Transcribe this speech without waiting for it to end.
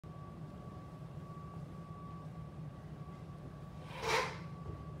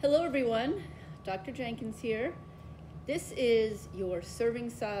Hello everyone, Dr. Jenkins here. This is your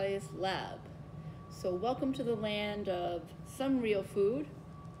serving size lab. So welcome to the land of some real food,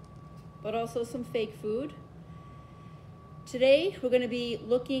 but also some fake food. Today we're going to be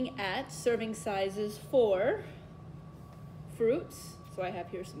looking at serving sizes for fruits. So I have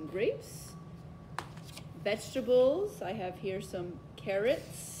here some grapes, vegetables, I have here some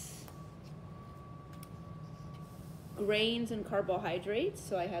carrots, grains and carbohydrates,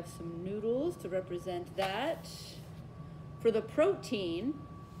 so I have some noodles to represent that. For the protein,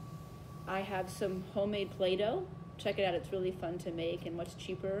 I have some homemade Play-Doh. Check it out, it's really fun to make and much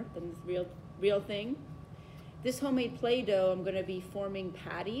cheaper than the real thing. This homemade Play-Doh, I'm gonna be forming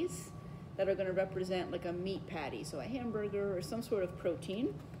patties that are gonna represent like a meat patty, so a hamburger or some sort of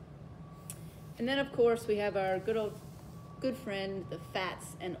protein. And then of course we have our good friend, the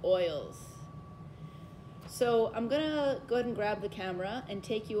fats and oils. So I'm gonna go ahead and grab the camera and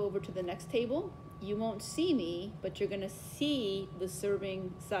take you over to the next table. You won't see me, but you're gonna see the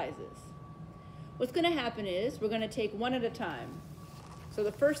serving sizes. What's gonna happen is we're gonna take one at a time. So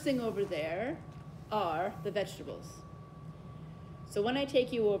the first thing over there are the vegetables. So when I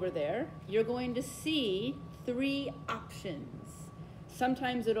take you over there, you're going to see 3 options.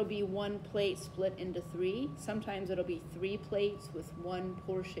 Sometimes it'll be 1 plate split into 3. Sometimes it'll be 3 plates with 1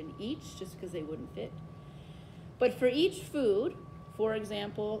 portion each, just because they wouldn't fit. But for each food, for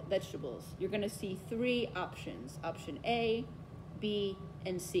example, vegetables, you're gonna see 3 options, option A, B,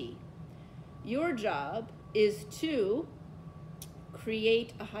 and C. Your job is to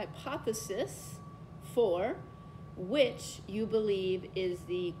create a hypothesis for which you believe is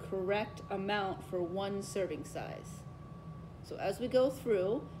the correct amount for 1 serving size. So as we go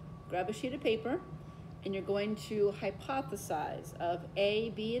through, grab a sheet of paper, and you're going to hypothesize of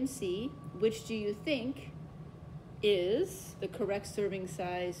A, B, and C, which do you think is the correct serving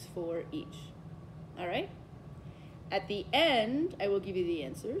size for each. All right? At the end, I will give you the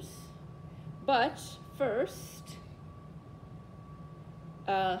answers. But first,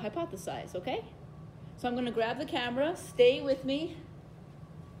 hypothesize, okay? So I'm gonna grab the camera, stay with me.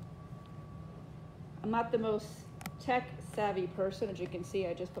 I'm not the most tech savvy person, as you can see,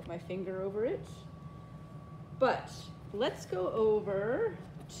 I just put my finger over it. But let's go over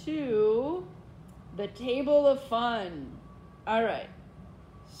to the table of fun. All right,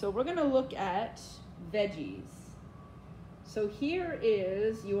 so we're gonna look at veggies. So here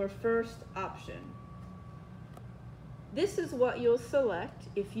is your first option. This is what you'll select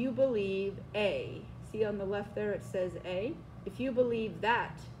if you believe A. See on the left there it says A. If you believe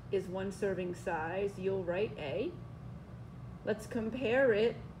that is 1 serving size, you'll write A. Let's compare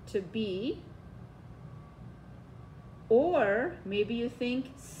it to B. Or maybe you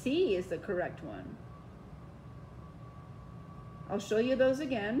think C is the correct one. I'll show you those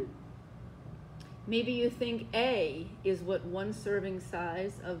again. Maybe you think A is what 1 serving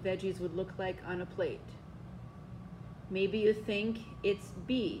size of veggies would look like on a plate. Maybe you think it's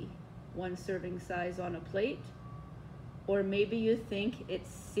B, 1 serving size on a plate. Or maybe you think it's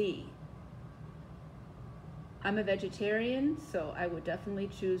C. I'm a vegetarian, so I would definitely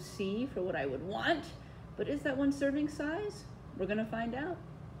choose C for what I would want. But is that 1 serving size? We're gonna find out.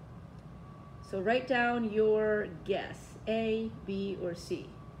 So write down your guess, A, B, or C.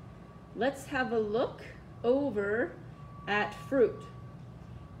 Let's have a look over at fruit.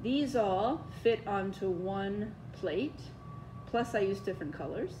 These all fit onto 1 plate, plus I use different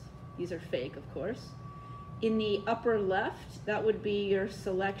colors. These are fake, of course. In the upper left, that would be your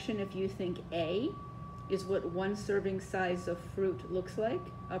selection if you think A is what 1 serving size of fruit looks like.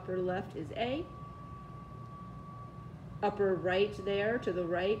 Upper left is A. Upper right there to the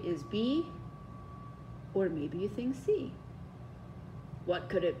right is B. Or maybe you think C. What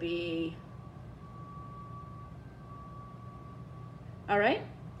could it be? All right,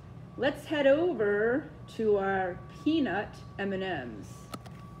 let's head over to our peanut M&Ms.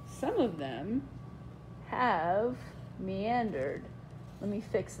 Some of them have meandered. Let me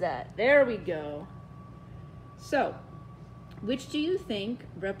fix that. There we go. So, which do you think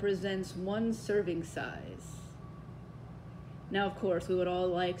represents 1 serving size? Now, of course, we would all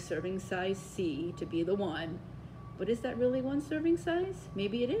like serving size C to be the 1, but is that really 1 serving size?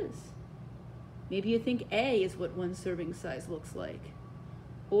 Maybe it is. Maybe you think A is what 1 serving size looks like,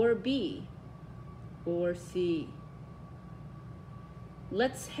 or B, or C.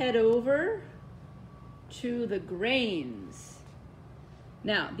 Let's head over to the grains.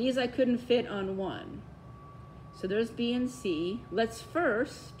 Now, these I couldn't fit on 1. So there's B and C. Let's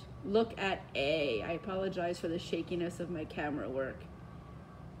first look at A. I apologize for the shakiness of my camera work.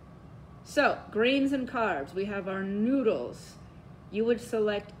 So, grains and carbs. We have our noodles. you would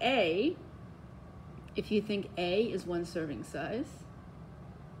select A if you think A is 1 serving size.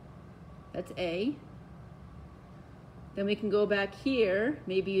 That's A. Then we can go back here.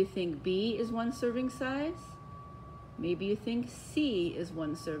 Maybe you think B is 1 serving size. Maybe you think C is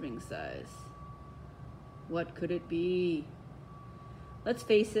 1 serving size. What could it be? Let's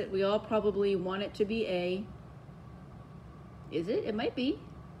face it, we all probably want it to be A. Is it? It might be.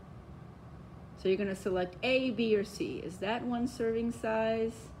 So you're going to select A, B, or C. Is that 1 serving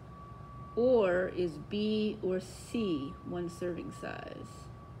size? Or is B or C 1 serving size?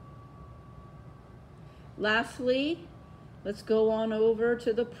 Lastly, let's go on over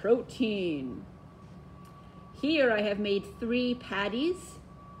to the protein. Here I have made 3 patties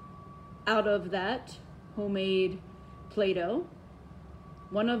out of that homemade Play-Doh.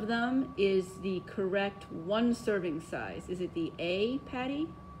 One of them is the correct 1 serving size. Is it the A patty,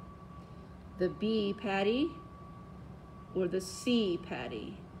 the B patty, or the C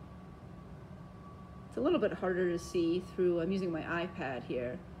patty? It's a little bit harder to see through, I'm using my iPad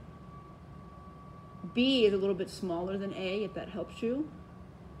here. B is a little bit smaller than A, if that helps you.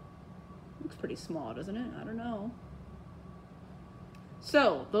 Looks pretty small, doesn't it? I don't know.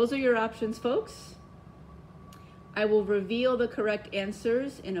 So, those are your options, folks. I will reveal the correct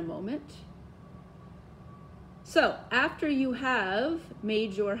answers in a moment. So, after you have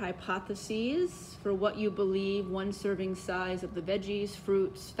made your hypotheses for what you believe 1 serving size of the veggies,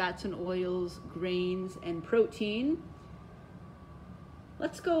 fruits, fats and oils, grains, and protein,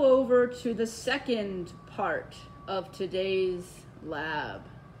 let's go over to the second part of today's lab.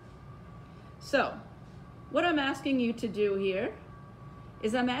 So, what I'm asking you to do here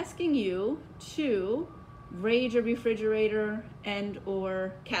is I'm asking you to raid your refrigerator and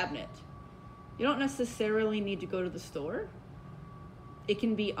or cabinet. You don't necessarily need to go to the store. It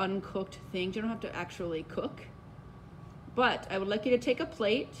can be uncooked things. You don't have to actually cook. But I would like you to take a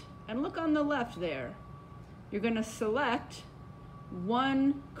plate and look on the left there. You're going to select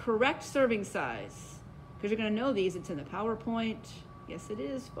 1 correct serving size, because you're going to know these. It's in the PowerPoint. Yes, it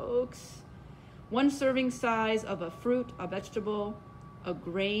is, folks. 1 serving size of a fruit, a vegetable, a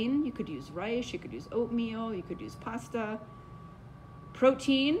grain. You could use rice, you could use oatmeal, you could use pasta.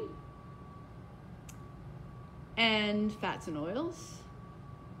 Protein, and fats and oils.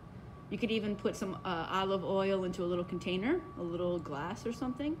 You could even put some olive oil into a little container, a little glass or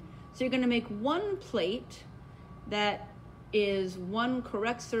something. So you're going to make 1 plate that is 1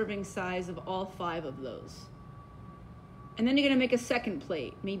 correct serving size of all 5 of those. And then you're going to make a second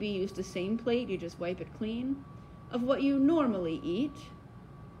plate. Maybe use the same plate, you just wipe it clean, of what you normally eat.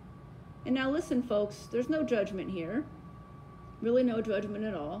 And now listen, folks, there's no judgment here. Really no judgment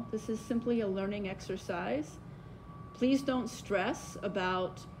at all. This is simply a learning exercise. Please don't stress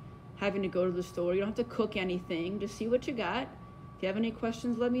about having to go to the store. You don't have to cook anything. Just see what you got. If you have any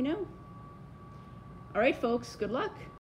questions, let me know. All right, folks, good luck.